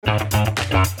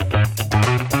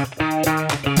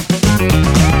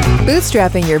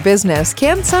Bootstrapping your business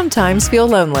can sometimes feel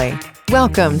lonely.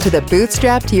 Welcome to the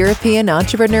Bootstrapped European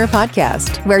Entrepreneur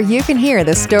Podcast, where you can hear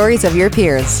the stories of your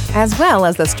peers, as well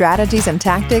as the strategies and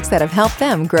tactics that have helped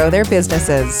them grow their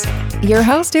businesses. Your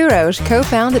host, Uroš,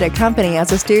 co-founded a company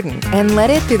as a student and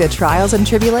led it through the trials and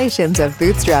tribulations of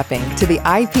bootstrapping to the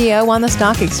IPO on the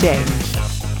stock exchange.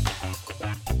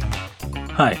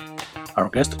 Hi, our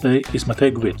guest today is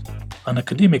Matej Guid, an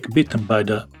academic bitten by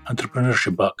the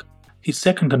entrepreneurship bug. His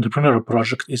second entrepreneurial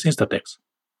project is InstaText,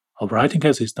 a writing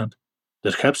assistant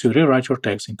that helps you rewrite your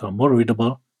text into a more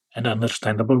readable and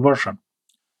understandable version.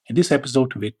 In this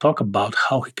episode, we talk about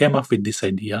how he came up with this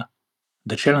idea,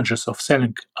 the challenges of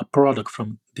selling a product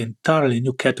from the entirely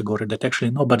new category that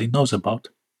actually nobody knows about,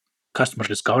 customer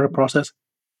discovery process,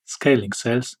 scaling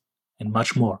sales, and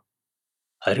much more.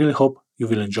 I really hope you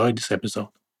will enjoy this episode.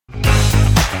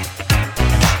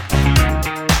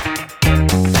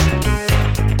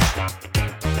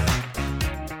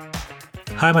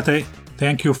 Hi, Matej.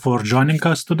 Thank you for joining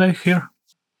us today here.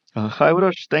 Hi,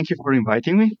 Uroš. Thank you for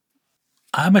inviting me.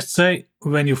 I must say,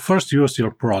 when you first use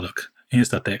your product,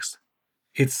 InstaText,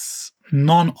 it's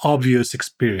non-obvious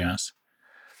experience.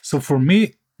 So for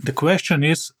me, the question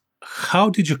is,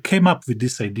 how did you came up with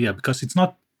this idea? Because it's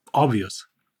not obvious,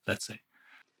 let's say.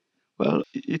 Well,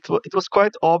 it was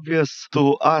quite obvious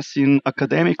to us in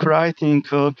academic writing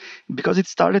because it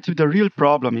started with a real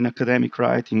problem in academic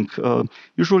writing.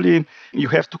 Usually, you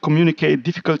have to communicate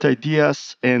difficult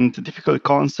ideas and difficult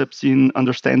concepts in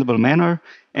understandable manner,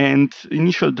 and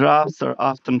initial drafts are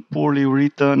often poorly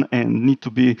written and need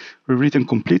to be rewritten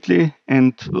completely.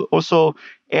 And also,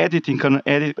 editing an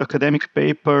academic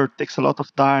paper takes a lot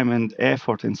of time and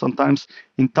effort, and sometimes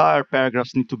entire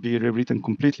paragraphs need to be rewritten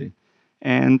completely.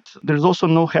 And there's also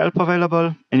no help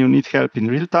available, and you need help in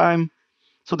real time.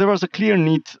 So there was a clear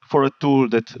need for a tool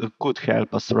that could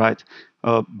help us write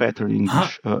better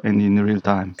English and in real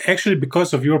time. Actually,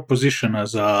 because of your position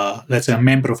as let's say, a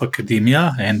member of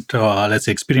academia and, let's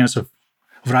say, experience of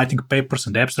writing papers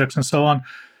and abstracts and so on,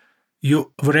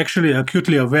 you were actually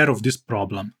acutely aware of this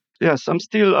problem. Yes, I'm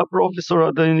still a professor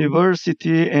at the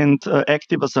university and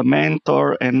active as a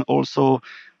mentor and also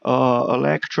a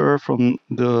lecturer from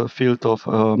the field of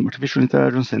artificial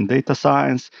intelligence and data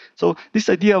science. So this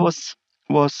idea was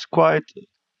quite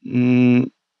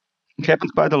happened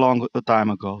quite a long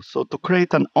time ago. So to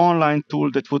create an online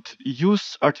tool that would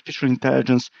use artificial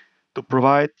intelligence to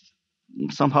provide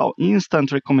somehow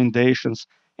instant recommendations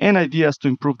and ideas to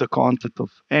improve the content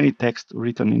of any text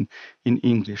written in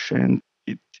English. And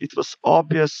it was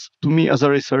obvious to me as a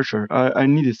researcher, I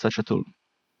needed such a tool.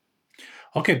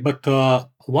 Okay, but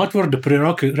what were the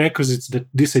prerequisites that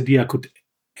this idea could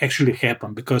actually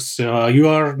happen? Because you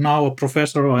are now a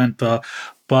professor and,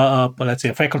 let's say,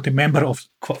 a faculty member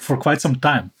for quite some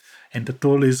time, and the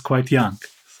tool is quite young.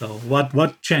 So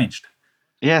what changed?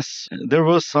 Yes, there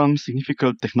was some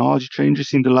significant technology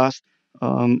changes in the last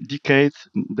decade.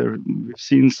 We've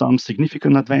seen some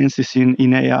significant advances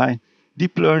in AI.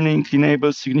 Deep learning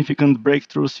enables significant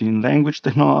breakthroughs in language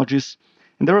technologies.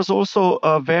 And there was also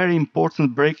a very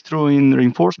important breakthrough in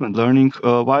reinforcement learning,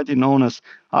 widely known as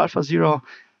AlphaZero,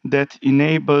 that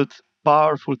enabled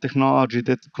powerful technology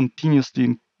that continuously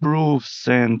improves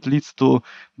and leads to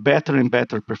better and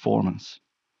better performance.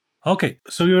 Okay,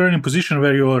 so you're in a position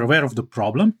where you are aware of the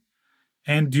problem,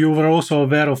 and you were also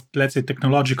aware of, let's say,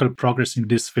 technological progress in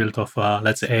this field of,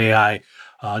 let's say, AI,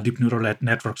 deep neural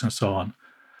networks, and so on.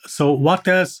 So what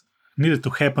else needed to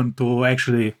happen to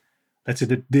actually, let's say,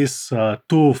 that these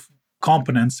two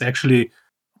components actually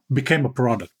became a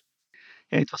product?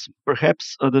 It was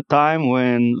perhaps at the time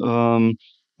when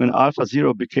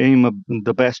AlphaZero became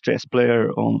the best chess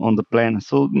player on the planet.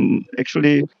 So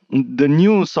actually, the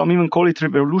new, some even call it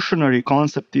revolutionary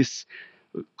concept is,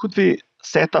 could we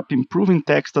set up improving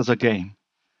text as a game?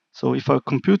 So if a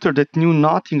computer that knew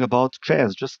nothing about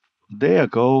chess just a day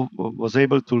ago was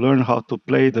able to learn how to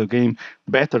play the game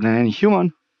better than any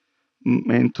human,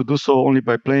 and to do so only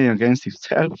by playing against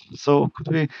itself, so could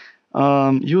we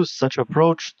use such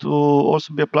approach to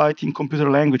also be applied in computer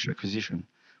language acquisition?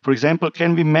 For example,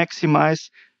 can we maximize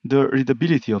the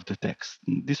readability of the text?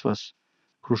 This was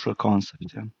a crucial concept.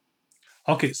 Yeah.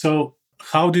 Okay, so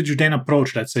how did you then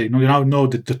approach, let's say, you now know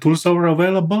that the tools are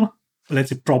available, let's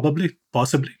say probably,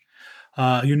 possibly,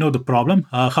 you know the problem.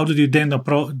 How did you then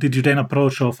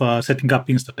approach of setting up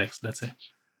InstaText, let's say?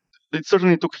 It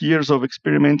certainly took years of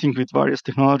experimenting with various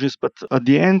technologies, but at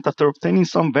the end, after obtaining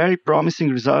some very promising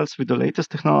results with the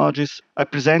latest technologies, I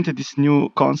presented this new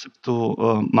concept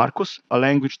to Marcus, a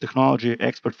language technology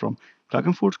expert from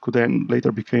Klagenfurt, who then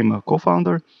later became a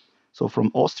co-founder, so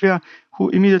from Austria, who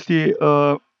immediately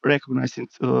recognized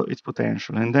its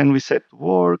potential. And then we set to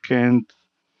work, and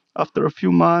after a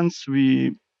few months,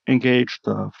 we engaged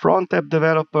a front app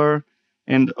developer,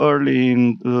 and early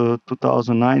in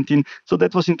 2019, so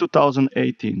that was in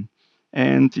 2018.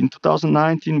 And in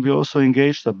 2019, we also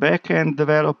engaged a backend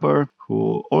developer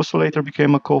who also later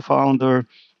became a co-founder.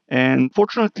 And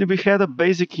fortunately, we had a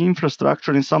basic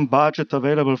infrastructure and some budget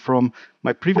available from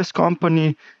my previous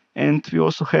company. And we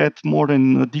also had more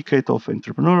than a decade of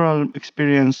entrepreneurial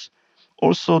experience.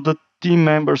 Also, the team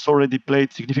members already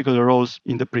played significant roles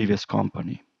in the previous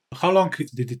company. How long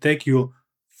did it take you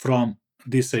from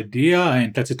this idea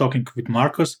and let's say talking with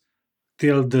Marcus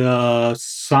till the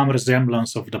some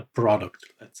resemblance of the product,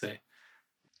 let's say?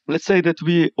 Let's say that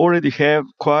we already have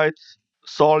quite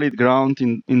solid ground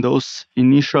in those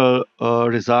initial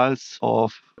results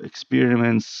of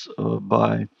experiments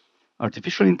by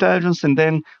artificial intelligence. And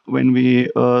then when we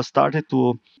started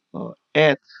to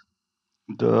add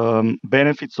the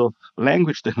benefits of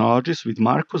language technologies with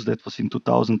Marcus, that was in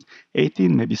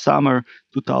 2018, maybe summer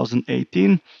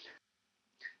 2018,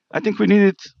 I think we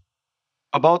needed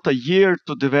about a year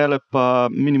to develop a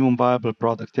minimum viable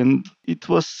product. And it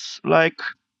was like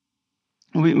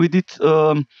we did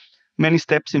many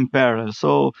steps in parallel.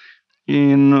 So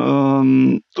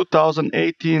in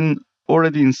 2018,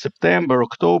 already in September,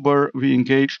 October, we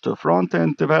engaged a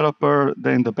front-end developer,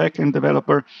 then the back-end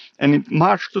developer. And in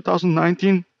March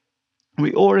 2019,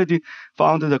 we already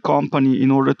founded a company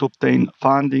in order to obtain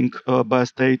funding by a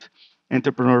state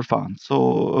entrepreneur fund.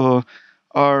 So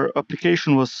our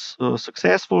application was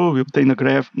successful. We obtained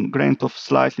a grant of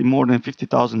slightly more than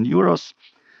 50,000 euros.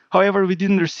 However, we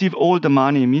didn't receive all the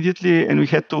money immediately, and we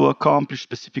had to accomplish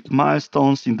specific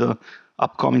milestones in the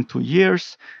upcoming 2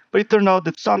 years. But it turned out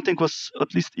that something was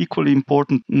at least equally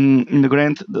important in the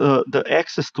grant, the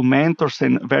access to mentors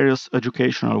and various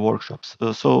educational workshops.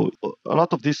 So a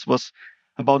lot of this was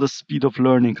about the speed of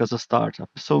learning as a startup.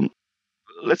 So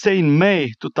let's say in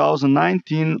May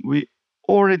 2019, we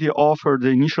already offered the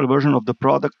initial version of the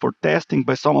product for testing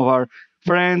by some of our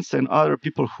friends and other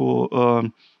people who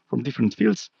from different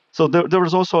fields. So there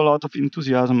was also a lot of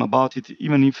enthusiasm about it,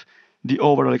 even if the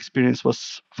overall experience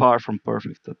was far from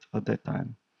perfect at that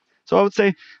time. So I would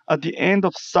say at the end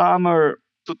of summer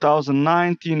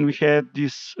 2019, we had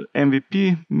this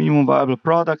MVP, minimum viable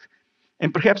product,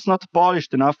 and perhaps not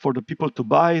polished enough for the people to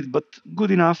buy it, but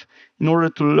good enough in order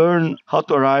to learn how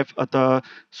to arrive at a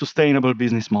sustainable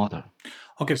business model.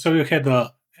 Okay, so you had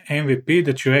a MVP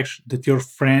that your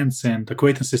friends and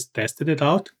acquaintances tested it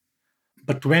out.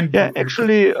 But when? Yeah,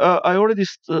 actually, I already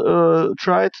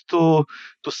tried to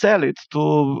sell it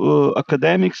to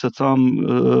academics at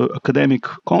some academic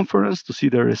conference to see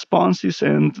their responses,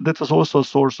 and that was also a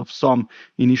source of some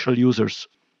initial users.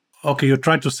 Okay, you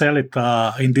tried to sell it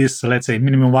in this, let's say,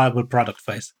 minimum viable product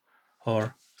phase,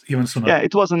 or even sooner. Yeah,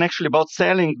 it wasn't actually about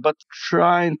selling, but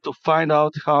trying to find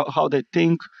out how they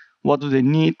think, what do they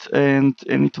need, and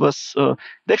it was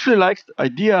they actually liked the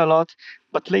idea a lot.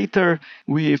 But later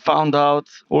we found out,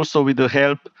 also with the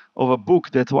help of a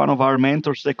book that one of our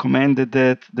mentors recommended,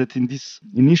 that in this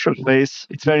initial phase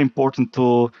it's very important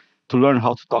to learn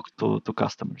how to talk to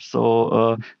customers.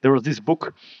 So there was this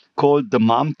book called The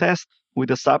Mom Test,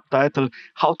 with a subtitle,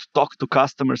 How to Talk to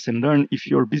Customers and Learn If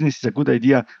Your Business is a Good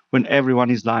Idea When Everyone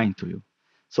is Lying to You.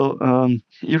 So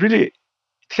it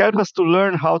helped us to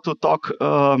learn how to talk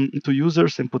to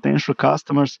users and potential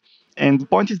customers. And the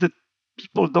point is that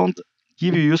people don't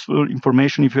give you useful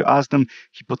information if you ask them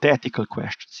hypothetical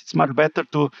questions. It's much better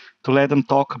to let them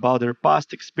talk about their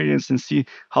past experience and see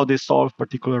how they solve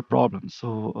particular problems.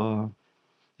 So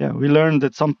we learned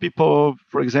that some people,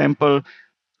 for example,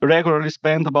 regularly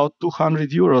spend about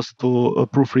 200 euros to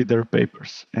proofread their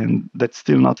papers, and that's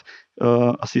still not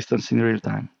assistance in real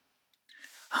time.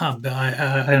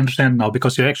 I understand now,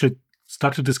 because you actually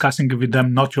started discussing with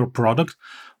them not your product,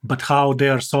 but how they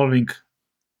are solving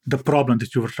the problem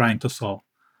that you were trying to solve.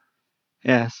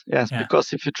 Yes, yeah.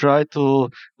 Because if you try to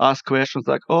ask questions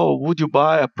like, oh, would you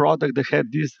buy a product that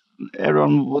had this?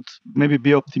 Everyone would maybe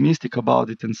be optimistic about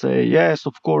it and say, yes,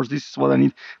 of course, this is what I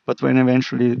need. But when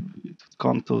eventually it would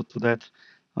come to that,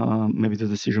 maybe the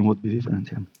decision would be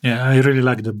different. Yeah, I really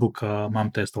like the book Mom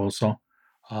Test also.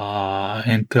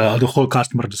 And the whole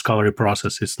customer discovery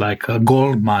process is like a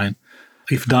gold mine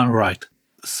if done right.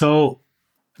 So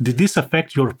did this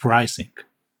affect your pricing?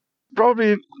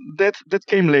 Probably that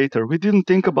came later. We didn't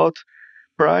think about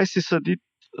prices at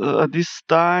this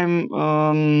time.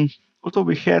 Although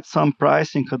we had some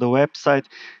pricing at the website.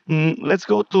 Let's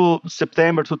go to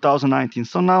September 2019.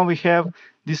 So now we have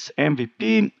this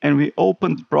MVP and we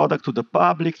opened the product to the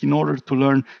public in order to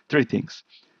learn three things.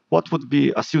 What would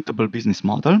be a suitable business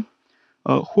model?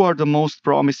 Who are the most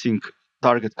promising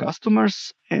target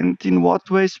customers? And in what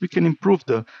ways we can improve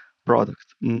the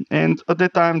product? And at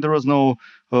that time, there was no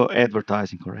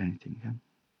advertising or anything. Yeah.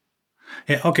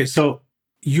 Yeah, okay, so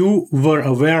you were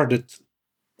aware that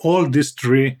all these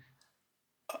three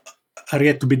are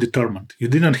yet to be determined. You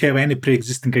didn't have any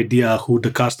pre-existing idea who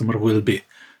the customer will be.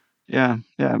 Yeah.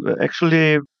 But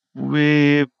actually,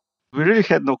 we really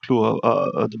had no clue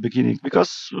at the beginning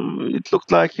because it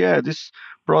looked like, this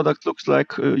product looks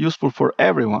like useful for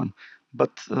everyone.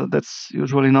 But that's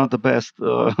usually not the best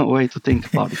way to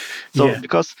think about it. So Yeah.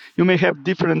 because you may have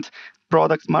different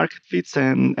product market fits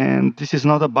and this is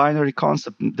not a binary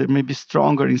concept. They may be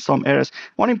stronger in some areas.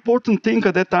 One important thing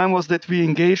at that time was that we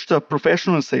engaged a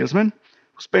professional salesman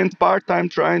who spent part-time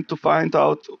trying to find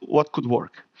out what could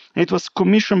work. It was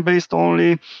commission-based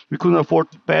only. We couldn't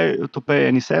afford to pay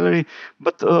any salary,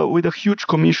 but with a huge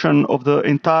commission of the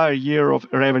entire year of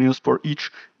revenues for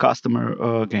each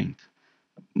customer gained.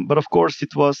 But of course,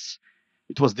 it was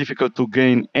difficult to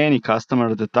gain any customer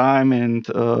at the time, and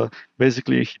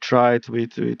basically he tried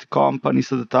with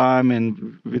companies at the time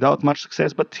and without much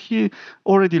success. But he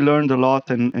already learned a lot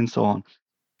and so on.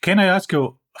 Can I ask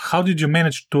you, how did you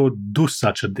manage to do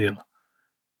such a deal?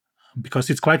 Because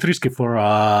it's quite risky for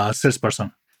a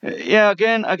salesperson.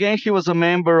 Again, he was a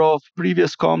member of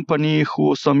previous company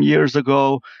who some years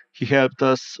ago he helped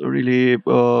us really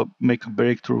make a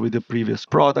breakthrough with the previous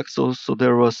product. So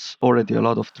there was already a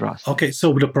lot of trust. Okay,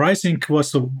 so the pricing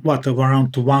was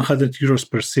around 100 euros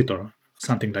per seat or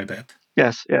something like that.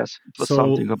 Yes, it was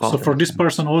something about so for that, this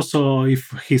person also,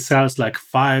 if he sells like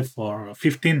 5 or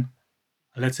 15,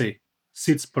 let's say,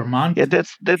 seats per month. Yeah,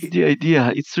 that's the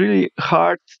idea. It's really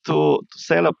hard to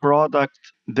sell a product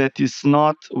that is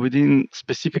not within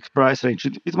specific price range.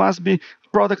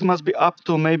 Product must be up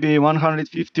to maybe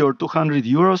 150 or 200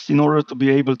 euros in order to be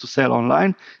able to sell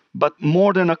online, but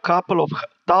more than a couple of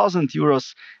thousand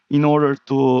euros in order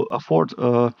to afford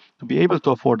to be able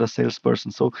to afford a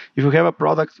salesperson. So if you have a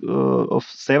product of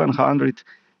 700,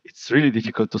 it's really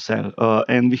difficult to sell,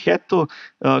 and we had to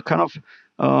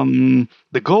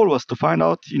the goal was to find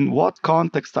out in what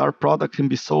context our product can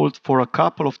be sold for a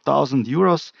couple of thousand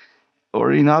euros,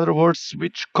 or in other words,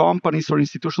 which companies or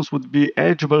institutions would be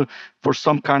eligible for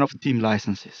some kind of team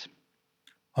licenses.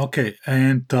 Okay,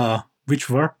 and which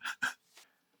were?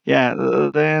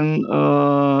 Then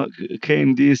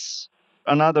came this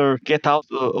another get out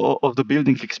of the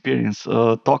building experience,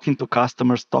 talking to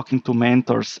customers, talking to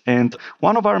mentors. And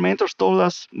one of our mentors told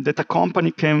us that a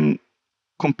company can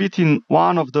compete in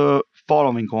one of the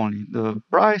following only: the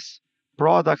price,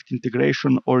 product,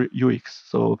 integration, or UX,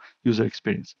 so user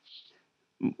experience.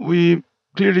 We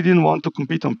clearly didn't want to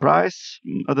compete on price.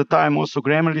 At the time, also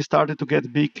Grammarly started to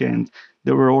get big, and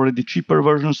there were already cheaper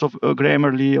versions of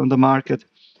Grammarly on the market.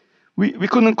 We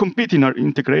couldn't compete in our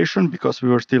integration because we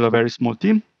were still a very small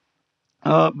team.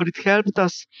 But it helped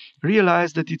us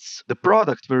realize that it's the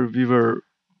product where we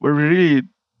really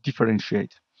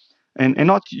differentiate. And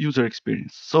not user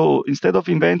experience. So instead of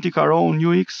inventing our own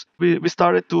UX, we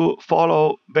started to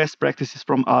follow best practices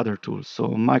from other tools. So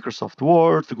Microsoft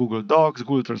Word, Google Docs,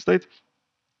 Google Translate.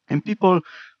 And people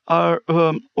are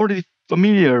already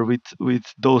familiar with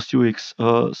those UX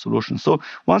solutions. So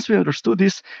once we understood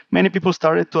this, many people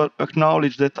started to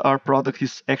acknowledge that our product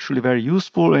is actually very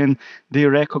useful and they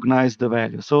recognize the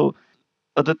value. So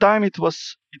at the time it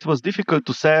was difficult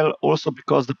to sell also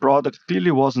because the product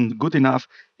clearly wasn't good enough,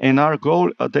 and our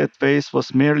goal at that phase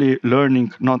was merely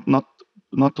learning, not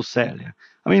to sell.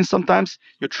 I mean, sometimes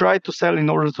you try to sell in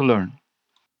order to learn.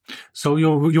 So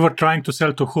you were trying to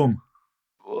sell to whom?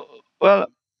 Well,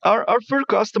 our first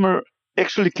customer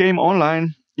actually came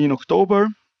online in October,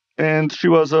 and she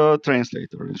was a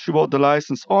translator. She bought the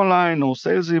license online, no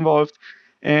sales involved,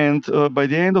 and by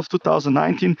the end of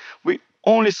 2019 we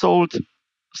only sold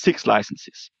 6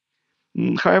 licenses.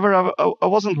 However, I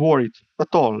wasn't worried at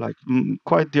all. Like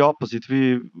quite the opposite.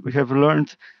 We have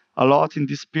learned a lot in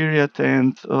this period,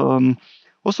 and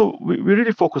also we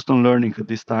really focused on learning at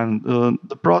this time.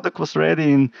 The product was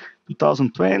ready in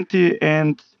 2020,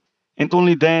 and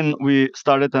only then we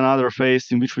started another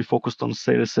phase in which we focused on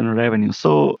sales and revenue.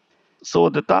 So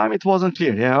at the time it wasn't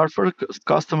clear. Our first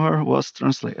customer was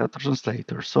a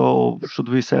translator. So should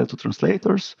we sell to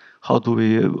translators? How do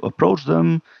we approach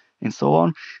them? And so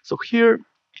on. So here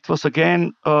it was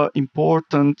again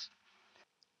important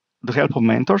the help of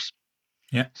mentors.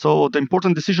 Yeah. So the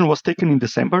important decision was taken in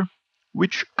December.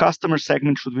 Which customer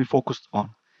segment should we focus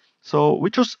on? So we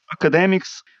chose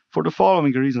academics for the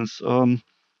following reasons.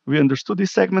 we understood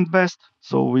this segment best.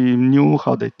 So we knew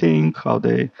how they think, how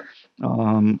they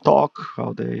talk,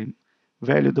 how they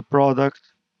value the product,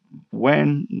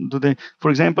 when do they, for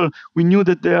example, we knew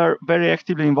that they are very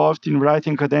actively involved in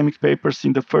writing academic papers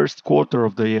in the first quarter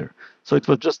of the year. So it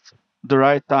was just the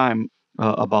right time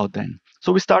about then.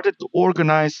 So we started to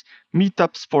organize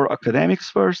meetups for academics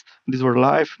first. These were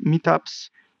live meetups.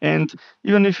 And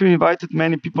even if we invited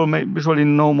many people, usually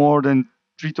no more than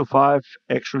 3 to 5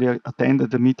 actually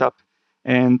attended the meetup.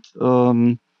 And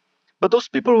but those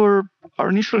people were our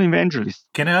initial evangelists.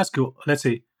 Can I ask you, let's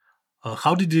say,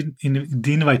 how did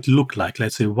the invite look like?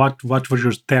 Let's say, what were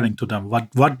you telling to them?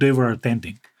 What they were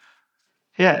attending?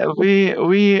 Yeah, we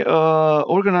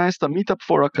organized a meetup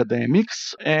for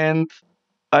academics, and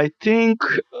I think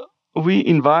we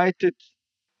invited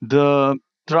the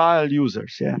trial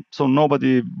users. Yeah, so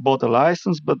nobody bought a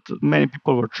license, but many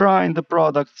people were trying the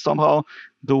product. Somehow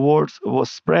the word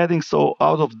was spreading. So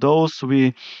out of those,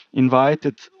 we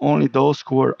invited only those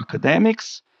who were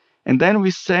academics, and then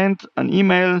we sent an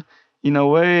email in a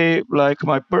way like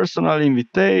my personal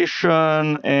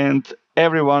invitation, and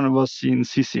everyone was in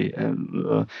CC,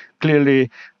 and clearly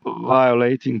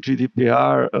violating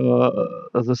GDPR.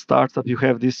 As a startup, you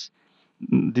have this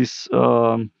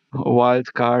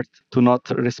wild card to not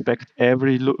respect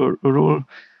every rule.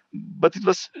 But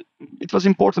it was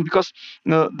important because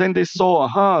then they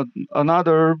saw,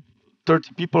 another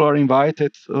 30 people are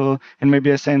invited, and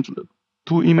maybe I sent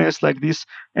 2 emails like this.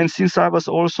 And since I was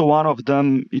also one of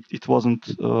them, it wasn't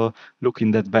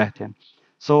looking that bad. Yeah.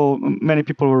 So many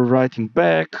people were writing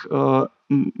back.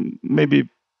 Maybe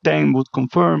 10 would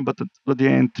confirm, but at the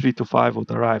end, 3 to 5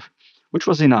 would arrive, which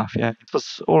was enough. Yeah, it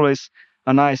was always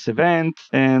a nice event,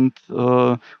 and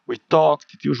we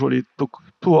talked. It usually took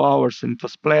 2 hours, and it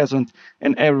was pleasant,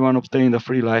 and everyone obtained a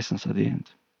free license at the end.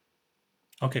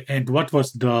 Okay, and what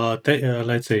was the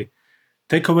let's say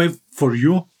takeaway for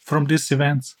you from these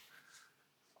events?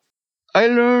 I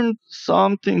learned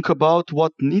something about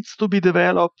what needs to be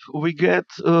developed. We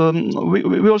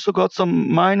also got some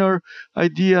minor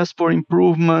ideas for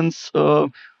improvements.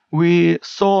 We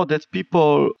saw that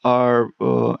people are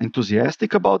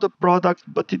enthusiastic about the product,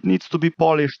 but it needs to be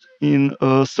polished in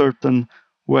certain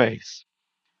ways.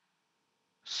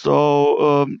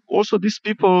 So also these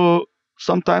people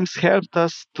sometimes helped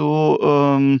us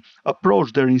to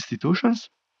approach their institutions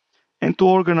and to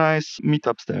organize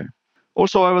meetups there.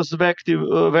 Also, I was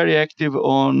very active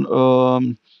on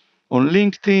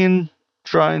LinkedIn,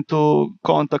 trying to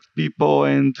contact people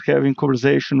and having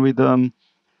conversation with them,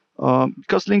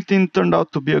 because LinkedIn turned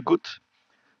out to be a good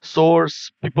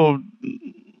source. People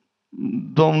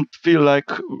don't feel like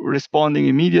responding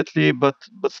immediately, but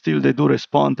still they do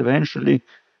respond eventually.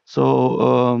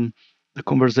 So the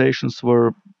conversations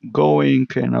were going,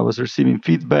 and I was receiving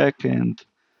feedback and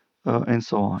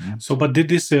so on. Yeah. So, but did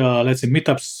this let's say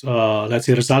meetups let's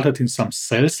say resulted in some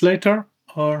sales later,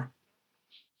 or?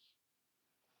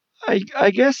 I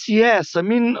guess yes. I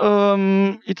mean,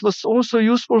 it was also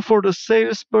useful for the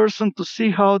salesperson to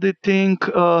see how they think,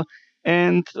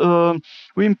 and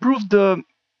we improved the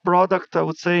product, I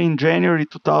would say, in January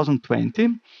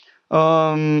 2020.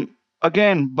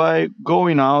 Again, by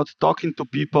going out, talking to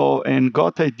people, and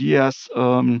got ideas,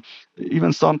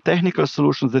 even some technical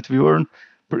solutions that we weren't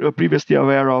previously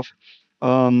aware of,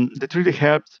 that really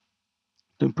helped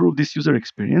to improve this user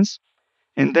experience.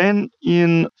 And then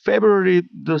in February,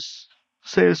 the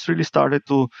sales really started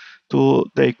to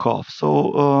take off.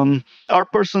 So our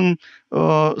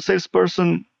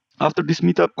salesperson, after this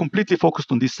meetup, completely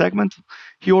focused on this segment.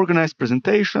 He organized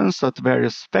presentations at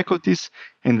various faculties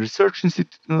and research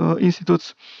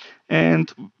institutes,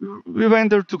 and we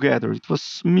went there together. It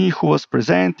was me who was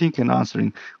presenting and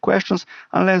answering questions,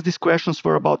 unless these questions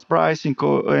were about pricing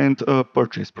and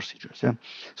purchase procedures. Yeah.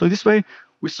 So this way,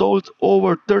 we sold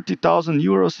over 30,000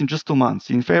 euros in just 2 months,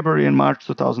 in February and March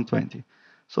 2020.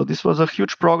 So this was a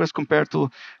huge progress compared to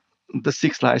the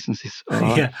 6 licenses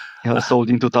Yeah, sold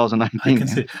in I 2019. can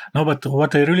see. No, but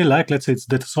what I really like, let's say, it's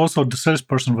that also the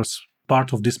salesperson was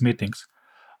part of these meetings,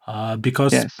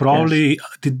 because Yes, probably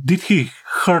did he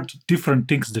heard different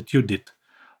things that you did,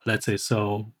 let's say.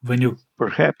 So when you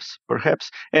perhaps,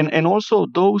 and also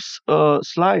those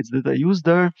slides that I used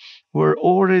there were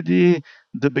already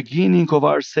the beginning of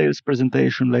our sales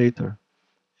presentation later,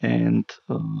 and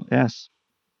yes,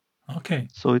 okay,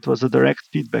 so it was a direct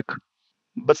feedback.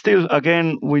 But still,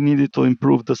 again, we needed to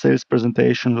improve the sales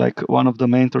presentation. Like one of the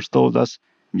mentors told us,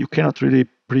 you cannot really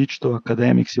preach to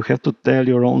academics. You have to tell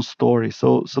your own story.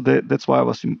 So that's why it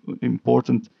was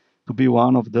important to be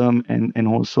one of them, and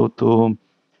also to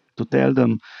tell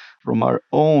them from our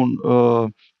own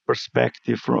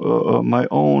perspective, from my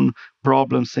own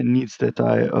problems and needs that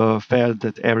I felt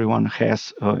that everyone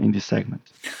has in this segment.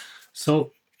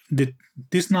 So did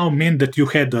this now mean that you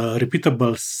had a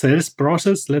repeatable sales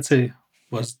process? Let's say,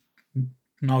 was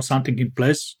now something in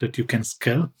place that you can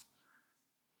scale?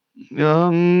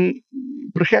 Um,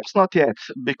 Perhaps not yet,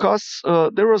 because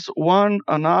there was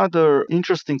another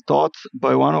interesting thought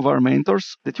by one of our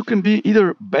mentors that you can be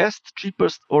either best,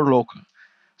 cheapest, or local.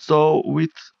 So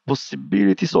with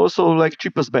possibilities also like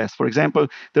cheapest best. For example,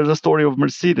 there's a story of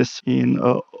Mercedes in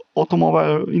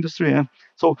automobile industry. Yeah?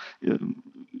 So it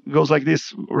goes like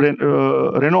this: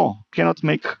 Renault cannot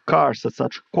make cars at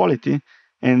such quality,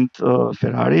 and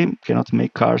Ferrari cannot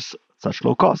make cars at such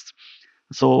low cost.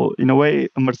 So in a way,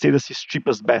 Mercedes is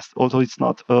cheapest best, although it's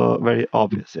not very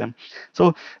obvious. Yeah.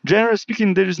 So generally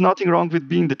speaking, there is nothing wrong with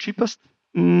being the cheapest,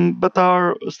 but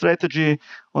our strategy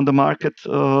on the market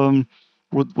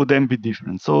would then be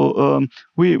different. So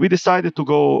we decided to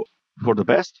go for the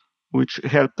best, which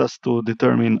helped us to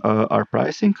determine our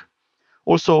pricing.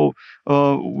 Also,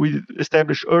 we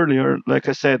established earlier, like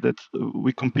I said, that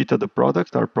we compete at the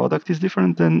product. Our product is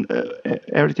different than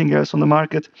everything else on the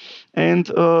market, and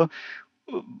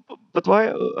but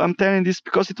why I'm telling this,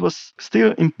 because it was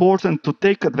still important to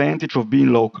take advantage of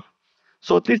being local.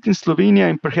 So at least in Slovenia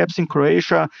and perhaps in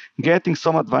Croatia, getting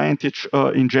some advantage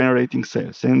in generating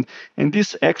sales, and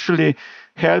this actually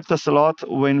helped us a lot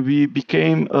when we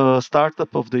became a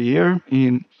startup of the year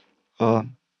in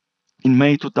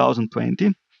May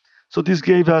 2020. So this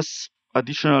gave us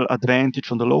additional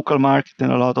advantage on the local market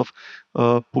and a lot of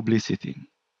publicity,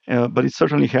 but it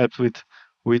certainly helped with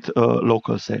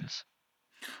local sales.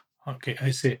 Okay, I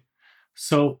see.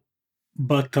 So,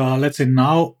 but let's say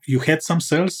now you had some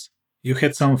sales, you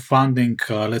had some funding,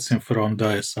 let's say from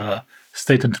the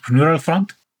state entrepreneurial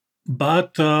fund,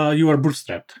 but you are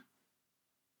bootstrapped.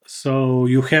 So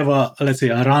you have a, let's say,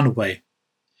 a runway.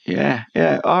 Yeah.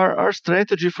 Our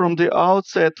strategy from the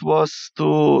outset was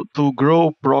to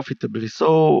grow profitably.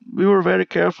 So we were very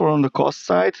careful on the cost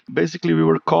side. Basically, we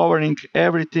were covering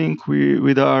everything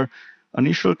with our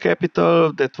initial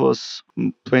capital that was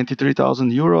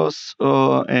 23,000 euros,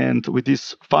 and with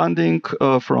this funding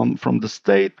from the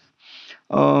state,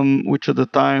 which at the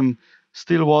time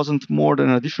still wasn't more than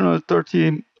additional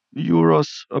 30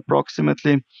 euros,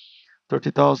 approximately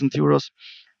 30,000 euros,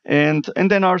 and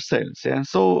then our sales. Yeah,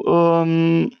 so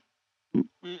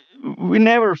we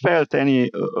never felt any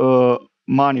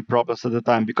money problems at the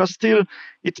time, because still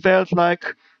it felt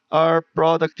like our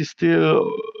product is still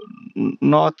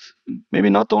not, maybe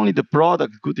not only the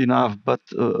product good enough, but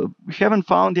we haven't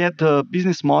found yet the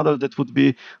business model that would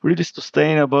be really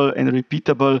sustainable and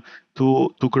repeatable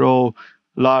to grow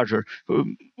larger.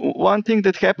 One thing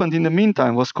that happened in the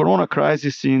meantime was Corona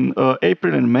crisis in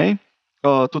April and May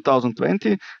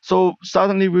 2020. So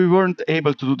suddenly we weren't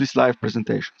able to do these live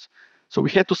presentations. So we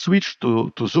had to switch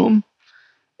to Zoom.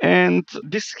 And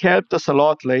this helped us a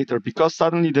lot later, because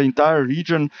suddenly the entire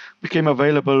region became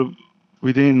available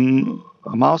within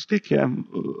a mouse click. Yeah.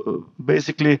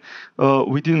 Basically,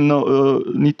 we didn't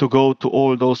need to go to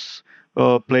all those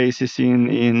places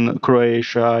in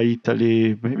Croatia,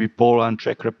 Italy, maybe Poland,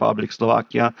 Czech Republic,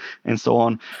 Slovakia, and so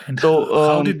on. And so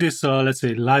how did this, let's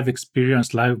say, live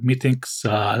experience, live meetings,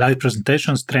 live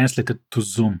presentations translated to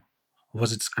Zoom?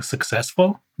 Was it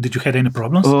successful? Did you have any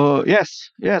problems?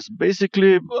 Yes.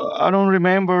 Basically, I don't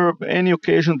remember any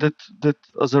occasion that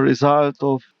as a result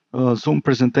of Zoom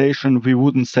presentation we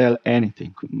wouldn't sell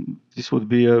anything. This would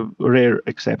be a rare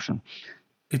exception.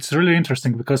 It's really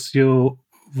interesting because you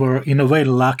were in a way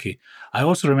lucky. I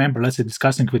also remember, let's say,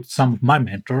 discussing with some of my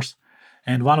mentors,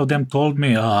 and one of them told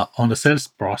me on the sales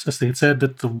process, they said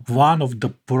that one of the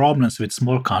problems with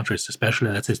small countries, especially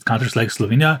let's say countries like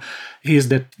Slovenia, is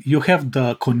that you have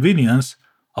the convenience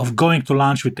of going to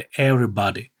lunch with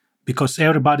everybody, because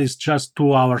everybody is just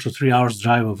 2 hours or 3 hours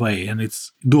drive away, and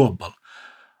it's doable.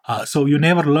 So you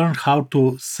never learn how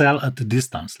to sell at a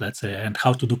distance, let's say, and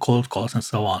how to do cold calls and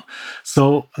so on.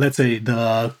 So let's say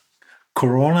the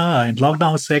Corona and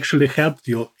lockdowns actually helped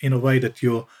you in a way that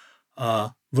you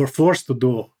were forced to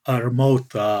do a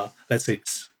remote, let's say,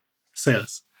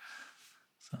 sales.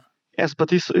 Yes,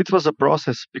 but it was a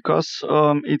process, because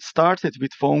it started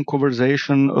with phone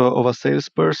conversation of a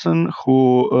salesperson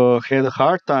who had a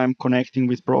hard time connecting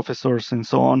with professors and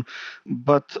so on.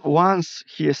 But once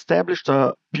he established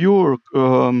a pure,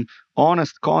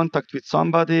 honest contact with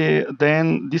somebody,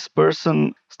 then this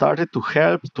person started to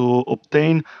help to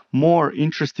obtain more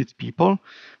interested people.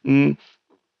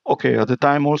 Okay, at the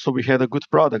time also we had a good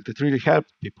product that really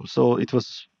helped people, so it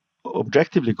was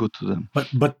objectively good to them.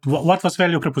 But what was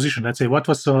value proposition? Let's say what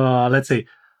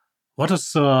What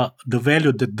is the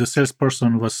value that the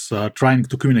salesperson was trying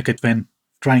to communicate when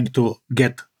trying to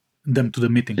get them to the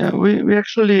meeting? Yeah, we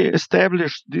actually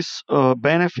established these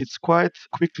benefits quite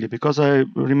quickly because I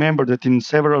remember that in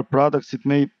several products it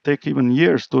may take even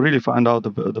years to really find out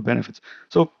the benefits.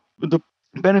 So the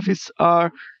benefits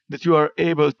are that you are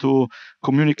able to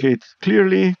communicate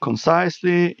clearly,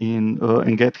 concisely,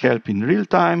 and get help in real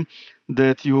time,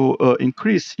 that you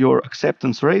increase your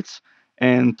acceptance rates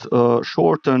and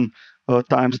shorten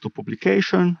times to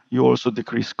publication. You also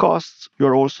decrease costs.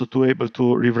 You're also able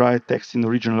to rewrite text in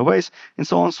original ways, and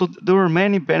so on. So there were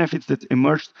many benefits that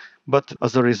emerged, but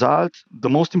as a result, the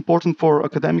most important for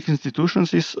academic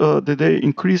institutions is that they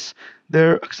increase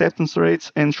their acceptance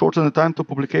rates and shorten the time to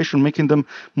publication, making them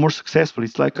more successful.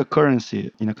 It's like a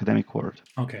currency in academic world.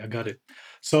 Okay, I got it.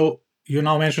 So you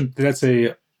now mentioned, let's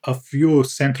say, a few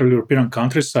Central European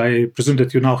countries. I presume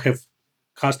that you now have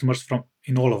customers from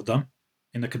in all of them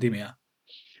in academia.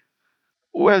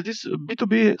 Well, this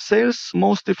B2B sales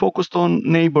mostly focused on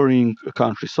neighboring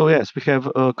countries. So yes, we have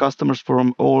customers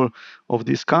from all of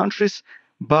these countries,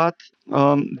 but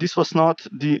this was not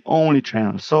the only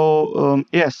channel. So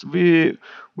yes, we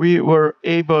were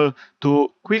able to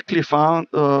quickly find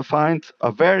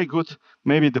a very good,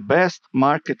 maybe the best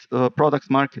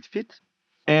product market fit,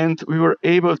 and we were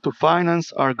able to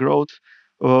finance our growth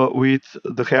with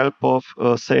the help of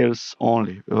sales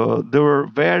only. There were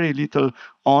very little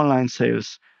online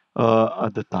sales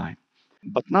at the time.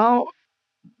 But now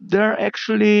there are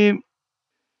actually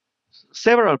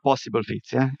several possible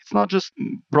fits. Yeah, it's not just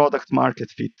product market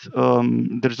fit.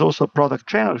 There's also product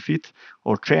channel fit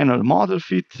or channel model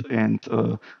fit, and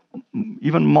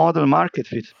even model market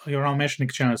fit. You're now mentioning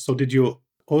channels. So did you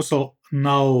also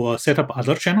now set up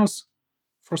other channels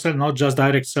for sale, not just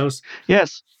direct sales?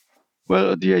 Yes.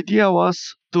 Well, the idea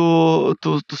was to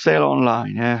sell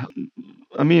online. Yeah.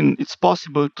 I mean, it's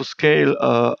possible to scale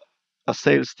a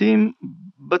sales team,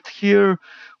 but here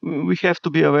we have to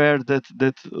be aware that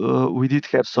we did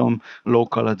have some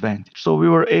local advantage. So we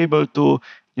were able to,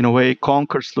 in a way,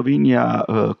 conquer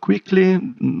Slovenia quickly.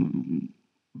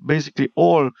 Basically,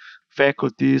 all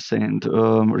faculties and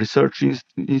research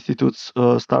institutes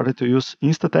started to use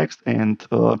InstaText, and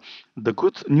the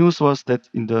good news was that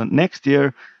in the next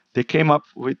year they came up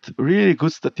with really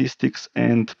good statistics,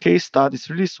 and case studies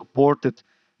really supported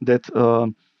that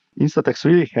InstaText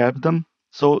really helped them.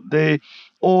 So they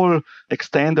all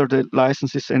extended their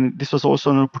licenses, and this was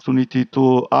also an opportunity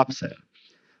to upsell.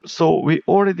 So we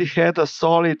already had a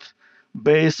solid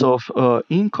base of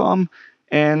income,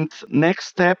 and next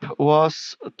step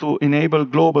was to enable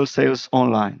global sales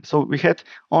online. So we had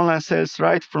online sales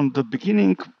right from the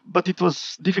beginning, but it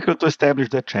was difficult to establish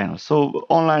that channel. So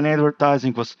online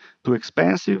advertising was too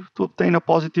expensive to obtain a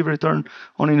positive return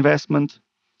on investment,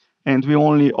 and we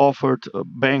only offered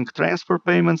bank transfer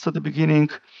payments at the beginning.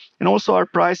 And also our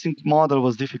pricing model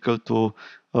was difficult to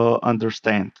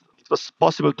understand. It was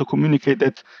possible to communicate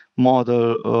that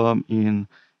model in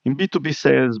B2B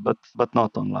sales, but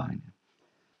not online.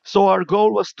 So our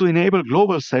goal was to enable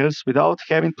global sales without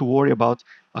having to worry about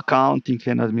accounting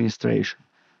and administration.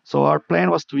 So our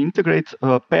plan was to integrate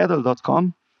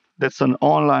Paddle.com, that's an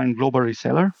online global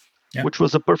reseller, Yeah. which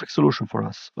was a perfect solution for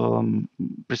us,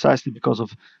 precisely because of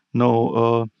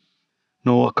no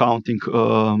accounting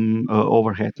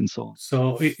overhead and so on.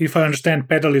 So if I understand,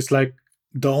 Pedal is like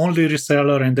the only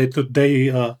reseller, and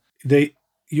they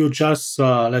you just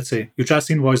let's say you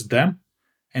just invoice them,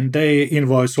 and they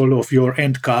invoice all of your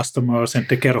end customers and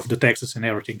take care of the taxes and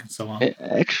everything and so on.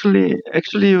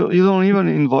 Actually, you don't even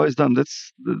invoice them.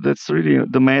 That's really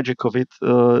the magic of it.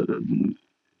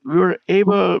 We were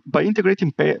able, by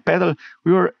integrating Pedal,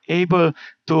 we were able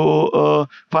to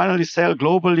finally sell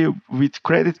globally with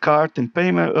credit card and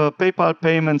PayPal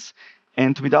payments,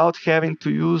 and without having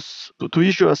to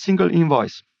issue a single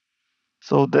invoice.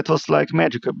 So that was like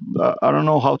magic. I don't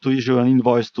know how to issue an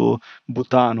invoice to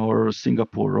Bhutan or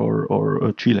Singapore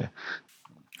or Chile.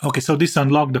 Okay, so this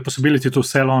unlocked the possibility to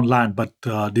sell online, but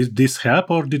did this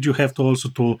help, or did you have to also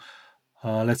to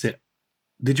let's say,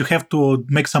 did you have to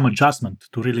make some adjustment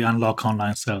to really unlock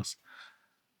online sales?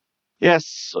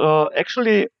 Yes,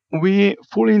 actually, we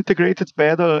fully integrated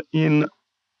Paddle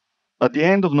at the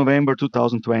end of November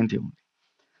 2020.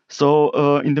 So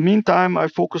in the meantime, I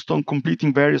focused on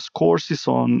completing various courses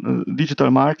on digital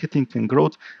marketing and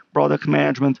growth product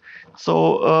management. So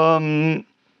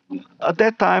at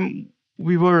that time,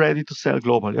 we were ready to sell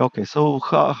globally. Okay, so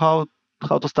how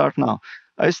to start now?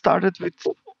 I started with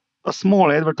a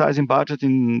small advertising budget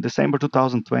in December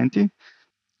 2020,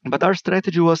 but our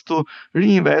strategy was to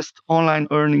reinvest online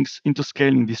earnings into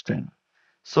scaling this channel.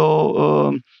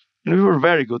 So And we were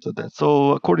very good at that.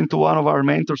 So according to one of our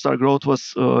mentors, our growth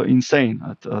was insane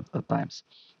at times.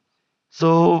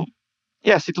 So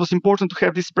yes, it was important to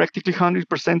have this practically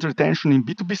 100% retention in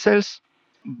B2B sales,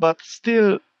 but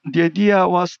still the idea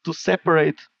was to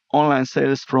separate online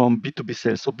sales from B2B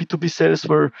sales. So B2B sales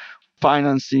were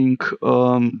financing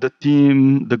the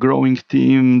team, the growing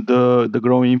team, the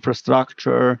growing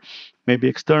infrastructure, maybe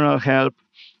external help.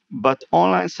 But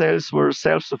online sales were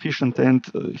self-sufficient, and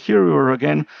here we were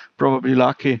again probably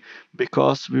lucky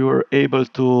because we were able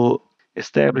to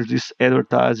establish this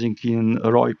advertising in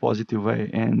a ROI positive way.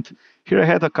 And here I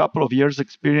had a couple of years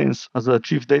experience as a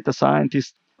chief data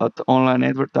scientist at online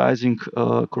advertising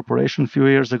corporation a few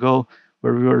years ago,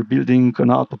 where we were building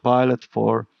an autopilot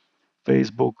for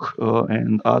Facebook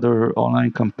and other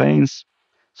online campaigns.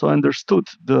 So I understood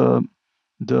the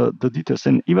details,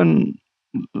 and even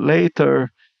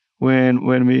later,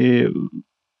 when we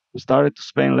started to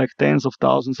spend like tens of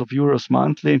thousands of euros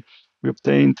monthly, we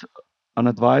obtained an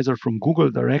advisor from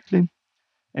Google directly,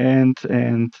 and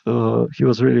he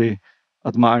was really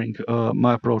admiring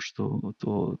my approach to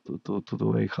the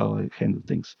way how I handle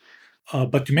things.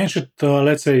 But you mentioned,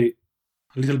 let's say,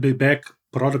 a little bit back,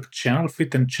 product channel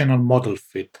fit and channel model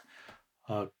fit.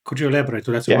 Could you elaborate?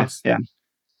 Let's say Yeah.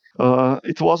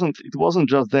 It wasn't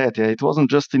just that. Yeah, it wasn't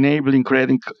just enabling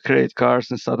credit cards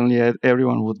and suddenly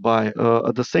everyone would buy.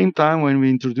 At the same time, when we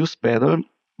introduced Pedal,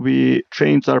 we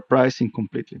changed our pricing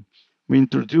completely. We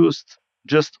introduced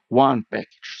just one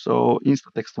package, so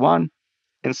InstaText one,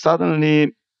 and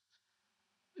suddenly,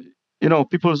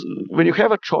 people, when you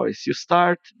have a choice, you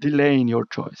start delaying your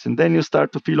choice, and then you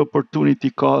start to feel opportunity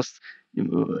costs,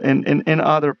 and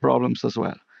other problems as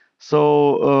well.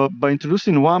 So by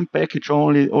introducing one package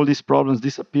only, all these problems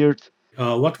disappeared.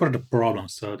 what were the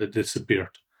problems that disappeared?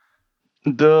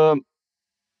 The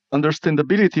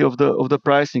understandability of the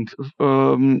pricing.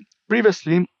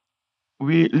 Previously,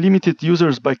 we limited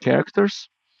users by characters,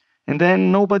 and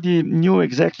then nobody knew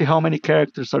exactly how many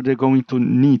characters are they going to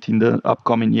need in the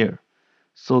upcoming year.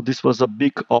 So this was a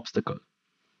big obstacle.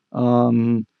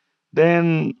 Um,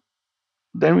 then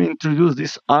then we introduced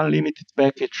this unlimited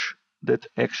package that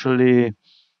actually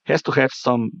has to have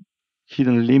some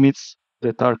hidden limits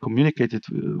that are communicated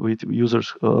with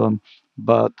users,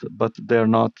 but they're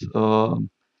not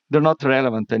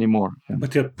relevant anymore. Yeah.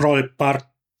 But they're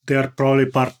probably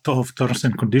part of terms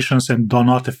and conditions and do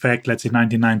not affect, let's say,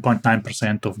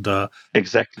 99.9% of the.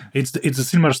 Exactly. It's the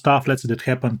similar stuff, let's say, that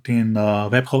happened in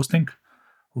web hosting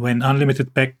when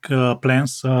unlimited pack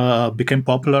plans became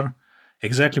popular.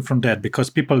 Exactly from that,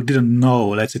 because people didn't know,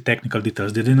 let's say, technical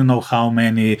details. They didn't know how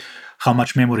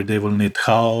much memory they will need,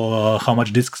 how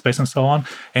much disk space, and so on.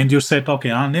 And you said,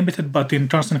 okay, unlimited, but in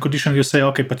terms and conditions, you say,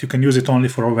 okay, but you can use it only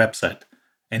for a website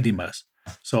and emails.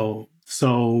 So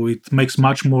it makes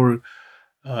much more.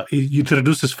 It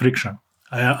reduces friction.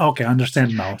 Okay, I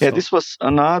understand now. Yeah, So, this was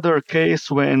another case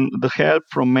when the help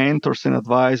from mentors and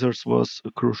advisors was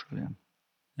crucial. Yeah.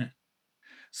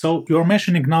 so you're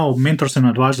mentioning now mentors and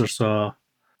advisors a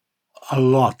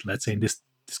lot, let's say, in this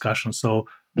discussion. So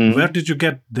where did you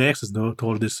get the access to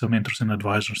all these mentors and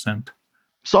advisors? And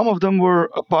Some of them were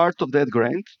a part of that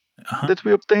grant that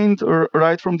we obtained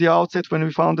right from the outset when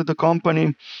we founded the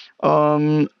company.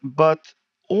 But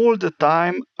all the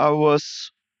time I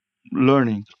was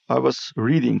learning, I was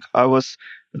reading, I was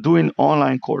doing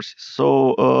online courses.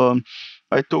 So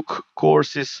I took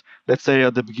courses, let's say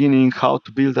at the beginning, how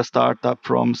to build a startup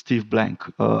from Steve Blank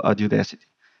at Udacity.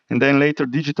 And then later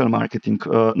digital marketing,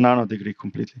 nano degree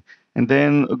completely. And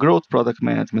then growth product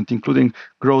management, including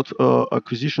growth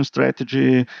acquisition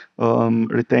strategy,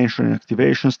 retention and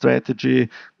activation strategy,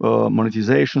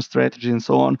 monetization strategy, and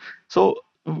so on. So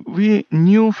we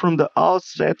knew from the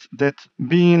outset that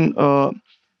being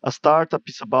a startup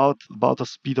is about a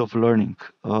speed of learning,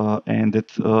 and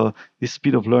that this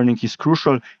speed of learning is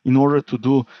crucial in order to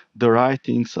do the right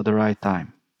things at the right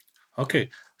time. okay,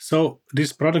 so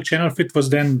this product channel fit was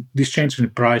then this change in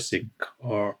pricing,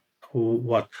 or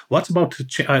what? What's about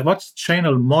what's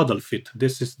channel model fit?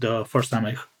 This is the first time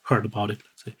I heard about it.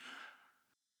 Let's say.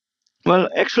 Well,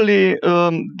 actually,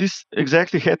 this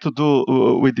exactly had to do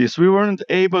with this. We weren't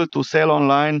able to sell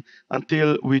online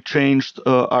until we changed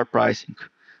our pricing.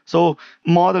 So,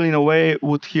 model in a way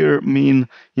would here mean,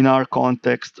 in our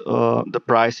context, the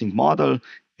pricing model.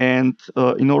 And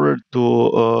in order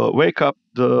to wake up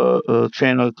the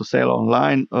channel to sell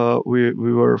online,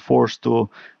 we were forced to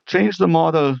change the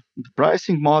model, the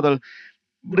pricing model.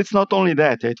 But it's not only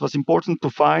that. It was important to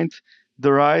find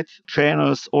the right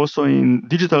channels also in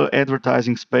digital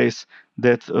advertising space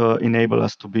that enable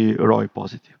us to be ROI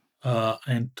positive.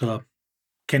 And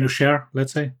can you share,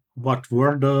 let's say, what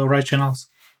were the right channels?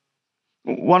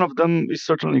 One of them is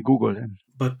certainly Google.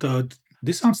 But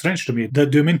this sounds strange to me. Do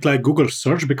you mean like Google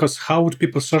search? Because how would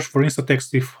people search for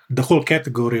InstaText if the whole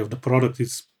category of the product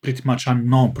is pretty much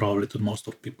unknown probably to most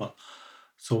of people?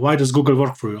 So why does Google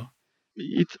work for you?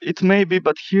 It may be,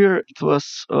 but here it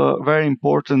was very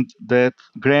important that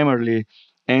Grammarly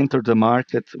entered the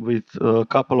market with a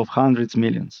couple of hundreds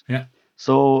millions. Yeah.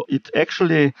 So it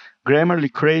actually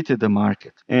Grammarly created the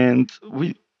market, and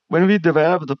when we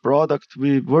developed the product,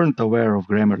 we weren't aware of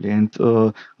Grammarly,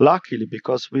 and luckily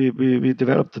because we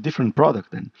developed a different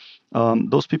product then.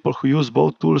 Those people who use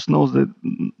both tools know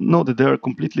that they are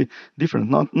completely different.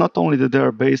 Not only that they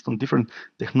are based on different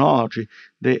technology,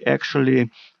 they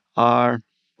actually are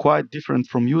quite different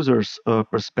from users'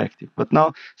 perspective. But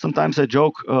now sometimes I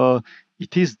joke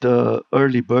it is the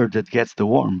early bird that gets the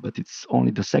worm, but it's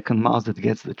only the second mouse that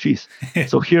gets the cheese.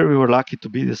 So here we were lucky to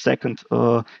be the second,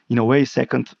 in a way,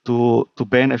 second to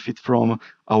benefit from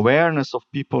awareness of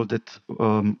people that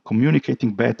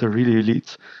communicating better really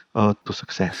leads to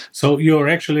success. So you're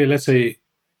actually, let's say,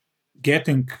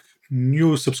 getting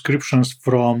new subscriptions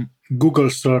from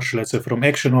Google search, let's say, from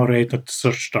action-oriented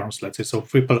search terms, let's say. So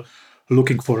people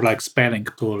looking for like spelling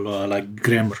tool, like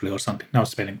Grammarly or something. No,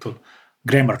 spelling tool.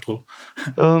 Grammar tool.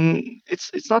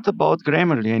 It's not about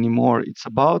Grammarly anymore. It's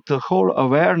about the whole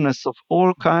awareness of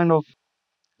all kind of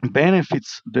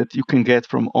benefits that you can get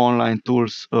from online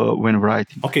tools when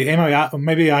writing. Okay, anyway,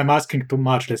 maybe I'm asking too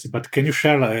much, let's see, but can you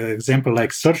share an example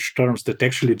like search terms that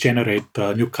actually generate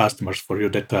new customers for you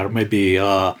that are maybe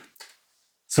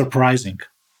surprising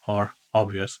or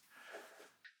obvious?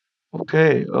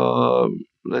 Okay,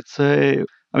 let's say.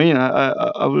 I mean,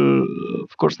 I will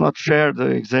of course not share the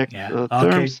exact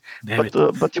terms,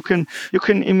 but you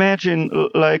can imagine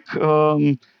like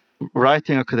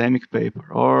writing academic paper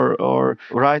or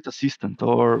write assistant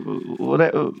or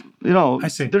whatever.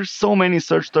 There's so many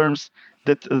search terms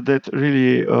that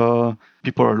really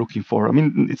people are looking for. I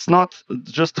mean, it's not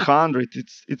just 100;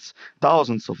 it's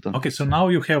thousands of them. Okay, so now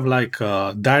you have like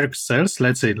direct sales,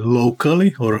 let's say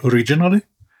locally or regionally.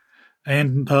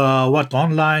 And what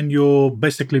online you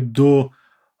basically do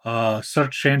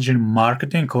search engine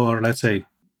marketing, or let's say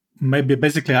maybe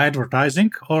basically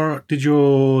advertising, or did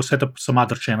you set up some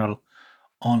other channel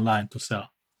online to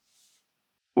sell?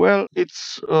 Well,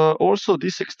 it's also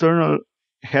this external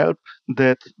help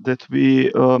that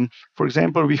we, for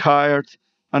example, we hired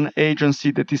an agency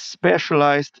that is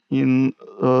specialized in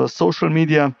social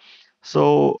media.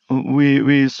 So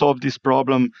we solved this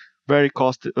problem very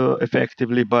cost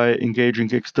effectively by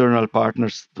engaging external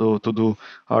partners to do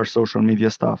our social media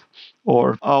stuff,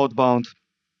 or outbound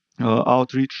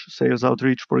outreach, sales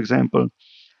outreach, for example,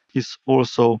 is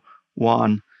also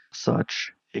one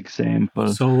such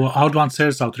example. So outbound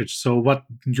sales outreach. So what,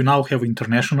 you now have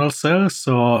international sales,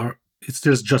 or it's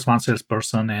still just one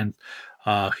salesperson and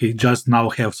he just now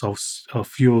has a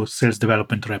few sales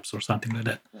development reps or something like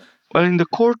that? Well, in the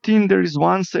core team, there is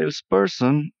one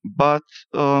salesperson, but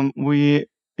we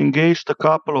engaged a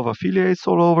couple of affiliates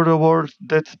all over the world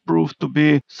that proved to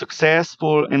be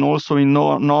successful and also in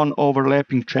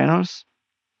non-overlapping channels.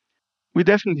 We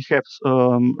definitely have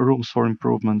room for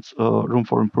improvements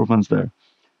there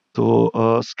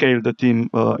to scale the team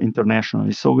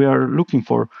internationally. So we are looking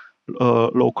for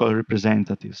local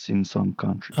representatives in some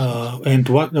countries. And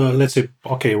what, let's say,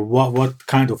 okay, what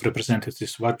kind of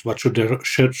representatives? What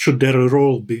should their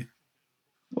role be?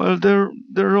 Well, their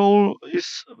role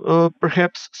is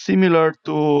perhaps similar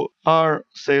to our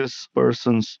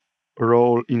salesperson's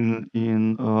role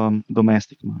in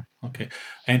domestic market. Okay,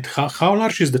 and how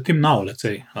large is the team now? Let's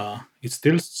say it's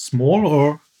still small,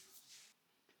 or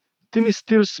team is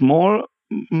still small,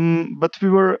 but we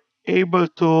were able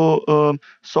to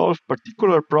solve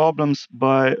particular problems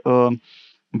by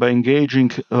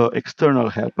engaging external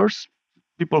helpers,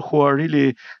 people who are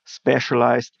really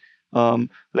specialized.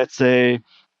 Let's say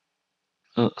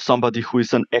somebody who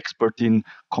is an expert in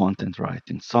content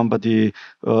writing, somebody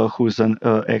who is an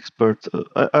expert.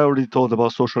 I already told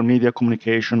about social media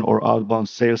communication or outbound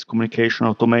sales communication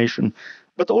automation,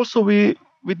 but also we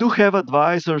do have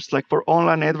advisors. Like for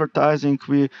online advertising,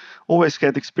 we always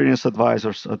had experienced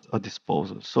advisors at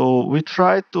disposal. So we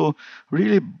try to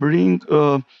really bring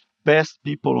best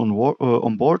people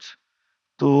on board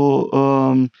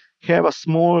to have a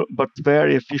small but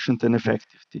very efficient and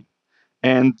effective team.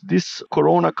 And this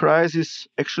corona crisis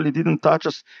actually didn't touch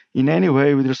us in any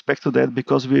way with respect to that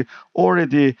because we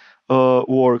already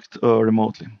worked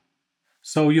remotely.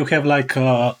 So you have like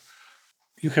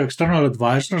you have external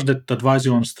advisors that advise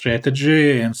you on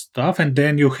strategy and stuff, and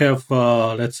then you have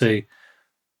let's say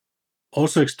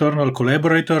also external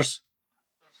collaborators.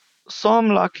 Some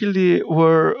luckily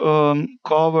were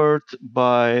covered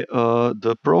by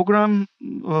the program,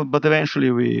 but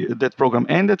eventually that program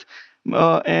ended.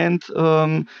 And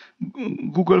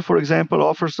Google, for example,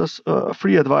 offers us a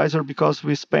free advisor because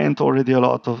we spent already a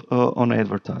lot on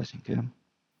advertising. Yeah.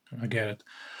 I get it.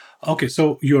 Okay,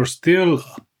 so you're still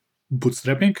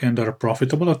bootstrapping and are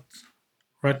profitable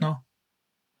right now?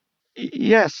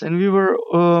 Yes, and we were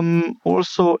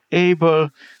also able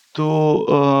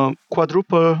to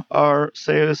quadruple our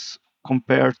sales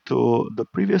compared to the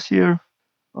previous year.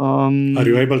 Are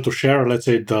you able to share, let's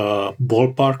say, the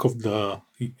ballpark of the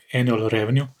annual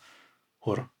revenue?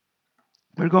 Or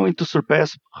We're going to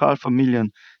surpass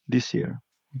 500,000 this year.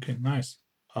 okay, nice.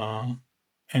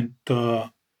 And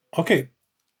okay,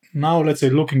 now let's say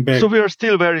looking back. So we are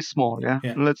still very small. Yeah,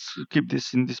 Yeah. let's keep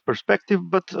this in this perspective,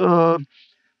 but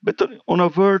on a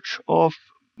verge of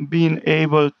being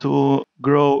able to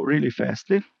grow really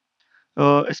fastly.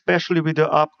 Especially with the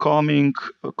upcoming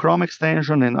Chrome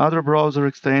extension and other browser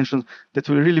extensions that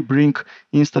will really bring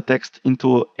InstaText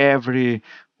into every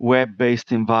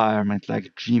web-based environment like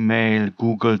Gmail,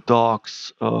 Google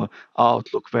Docs,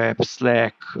 Outlook Web,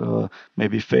 Slack,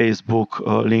 maybe Facebook,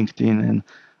 LinkedIn, and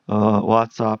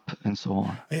WhatsApp, and so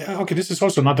on. Yeah, okay, this is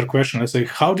also another question. Let's say,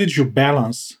 how did you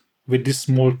balance with this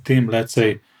small team, let's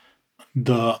say,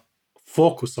 the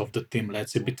focus of the team,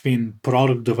 let's say, between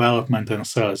product development and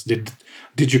sales?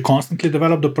 Did you constantly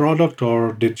develop the product,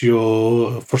 or did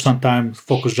you for some time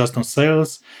focus just on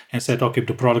sales and said, okay,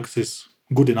 the product is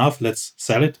good enough, let's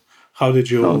sell it? How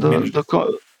did you manage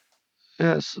that?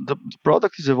 Yes, the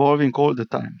product is evolving all the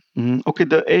time. Okay,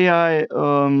 the AI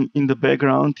in the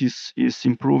background is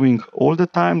improving all the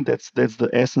time. That's the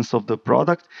essence of the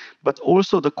product. But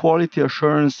also the quality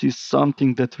assurance is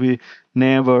something that we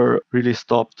never really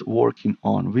stopped working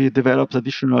on. We developed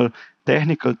additional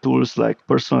technical tools like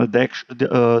personal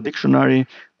dictionary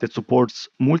that supports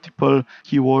multiple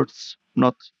keywords,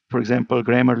 not, for example,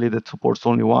 Grammarly that supports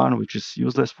only one, which is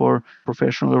useless for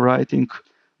professional writing.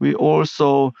 We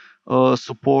also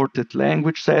supported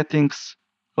language settings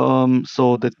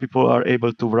so that people are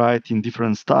able to write in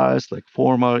different styles, like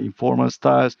formal, informal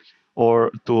styles,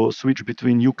 or to switch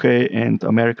between UK and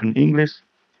American English.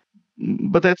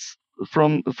 But that's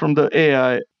from the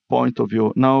AI point of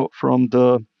view. Now, from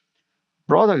the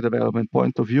product development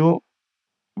point of view,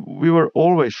 we were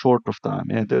always short of time.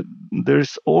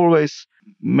 There's always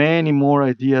many more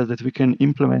ideas that we can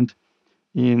implement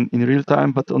in real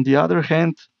time. But on the other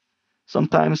hand,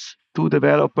 sometimes two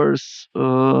developers,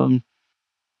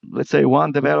 let's say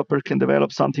one developer can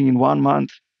develop something in 1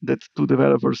 month that two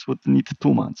developers would need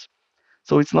 2 months.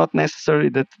 So it's not necessary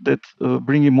that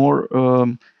bringing more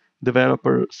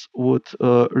developers would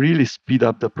really speed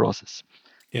up the process.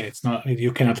 Yeah, it's not,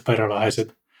 you cannot parallelize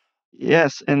it.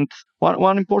 Yes, and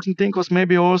one important thing was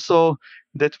maybe also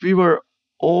that we were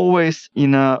always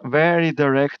in a very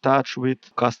direct touch with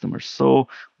customers. So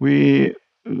we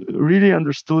really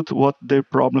understood what their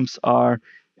problems are,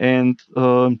 and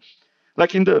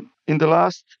like in the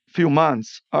last few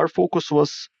months, our focus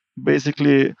was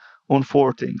basically on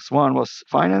 4 things. One was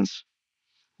finance,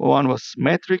 one was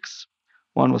metrics,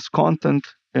 one was content,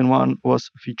 and one was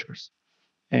features.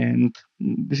 And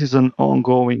this is an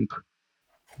ongoing.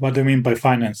 What do you mean by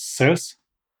finance? Sales?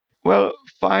 Well,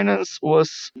 finance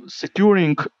was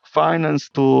securing finance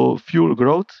to fuel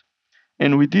growth,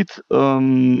 and we did.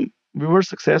 We were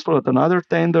successful at another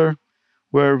tender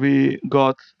where we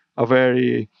got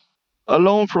a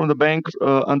loan from the bank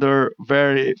under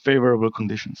very favorable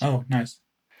conditions. Oh, nice.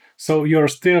 So you're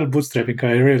still bootstrapping.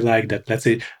 I really like that. Let's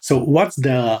say. So what's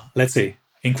the, let's say,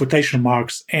 in quotation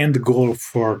marks, end goal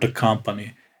for the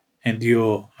company, and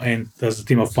you and as a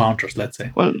team of founders, let's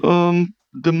say? Well,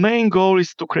 the main goal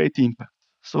is to create impact.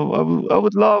 So I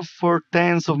would love for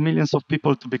tens of millions of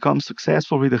people to become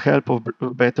successful with the help of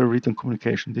better written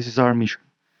communication. This is our mission.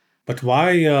 But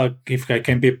why, if I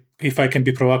can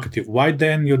be provocative, why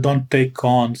then you don't take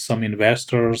on some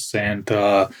investors and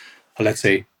let's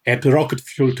say add rocket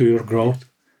fuel to your growth?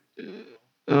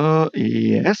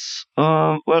 Yes.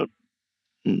 Well,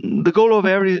 the goal of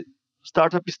every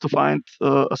startup is to find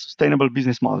a sustainable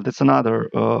business model. That's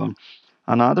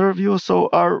another view. So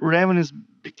our revenues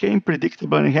became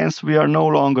predictable, and hence we are no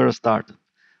longer a startup.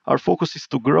 Our focus is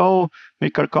to grow,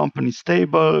 make our company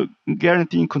stable,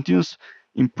 guaranteeing continuous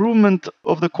improvement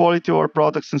of the quality of our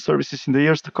products and services in the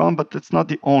years to come. But that's not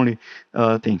the only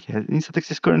thing.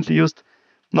 InstaText is currently used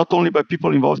not only by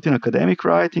people involved in academic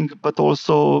writing, but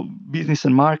also business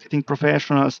and marketing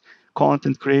professionals,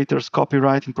 content creators,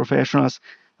 copywriting professionals,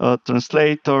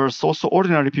 translators, also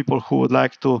ordinary people who would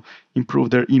like to improve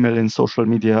their email and social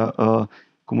media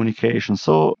communication.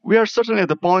 So we are certainly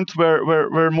at the point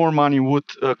where more money would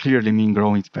clearly mean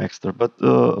growing faster, but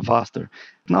faster.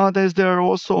 Nowadays, there are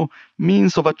also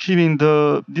means of achieving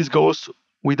these goals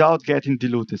without getting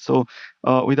diluted. So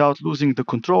without losing the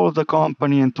control of the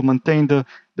company, and to maintain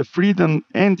the freedom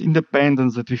and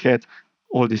independence that we had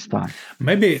all this time.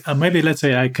 Maybe let's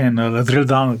say I can drill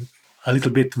down a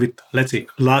little bit with, let's say,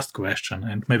 last question,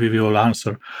 and maybe we will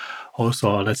answer also,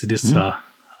 let's say, this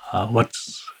what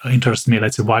interests me,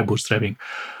 let's say, why bootstrapping.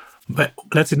 But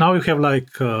let's say now you have like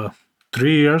 3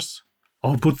 years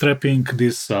of bootstrapping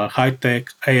this high-tech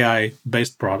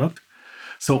AI-based product.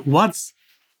 So what's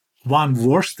one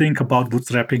worst thing about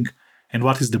bootstrapping, and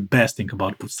what is the best thing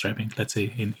about bootstrapping, let's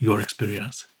say, in your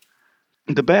experience?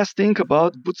 The best thing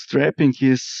about bootstrapping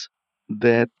is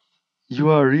that you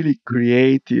are really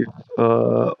creative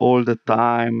all the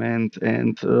time,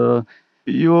 and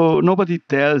nobody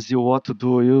tells you what to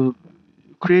do. You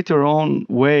create your own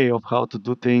way of how to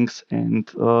do things, and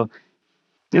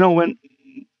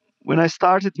when I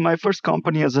started my first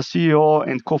company as a CEO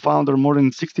and co-founder more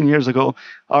than 16 years ago,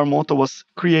 our motto was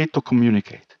create to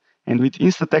communicate. And with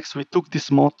InstaText, we took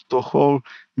this motto to a whole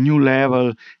new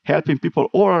level, helping people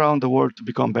all around the world to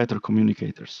become better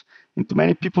communicators. And to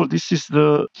many people, this is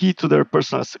the key to their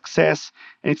personal success.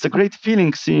 And it's a great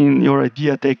feeling seeing your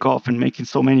idea take off and making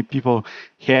so many people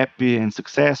happy and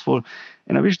successful.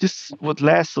 And I wish this would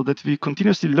last so that we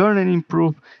continuously learn and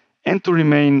improve, and to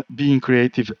remain being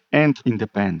creative and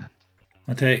independent.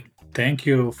 Matej, thank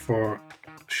you for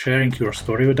sharing your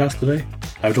story with us today.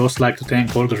 I would also like to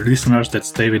thank all the listeners that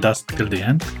stay with us till the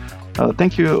end.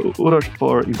 Thank you, Uroš,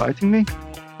 for inviting me.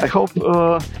 I hope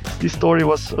this story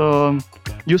was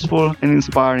useful and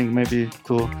inspiring, maybe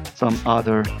to some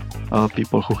other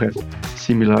people who have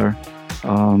similar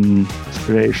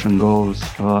aspiration, goals,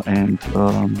 and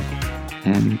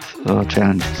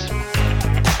challenges.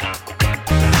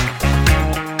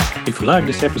 If you like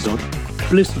this episode,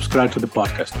 please subscribe to the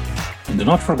podcast. And do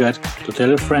not forget to tell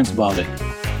your friends about it.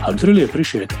 I would really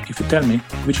appreciate if you tell me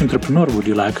which entrepreneur would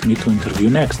you like me to interview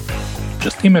next.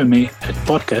 Just email me at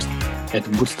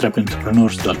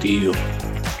podcast@bootstrapentrepreneurs.eu.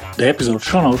 The episode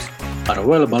show notes are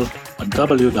available on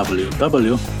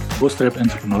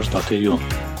www.bootstrapentrepreneurs.eu.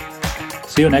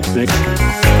 See you next week.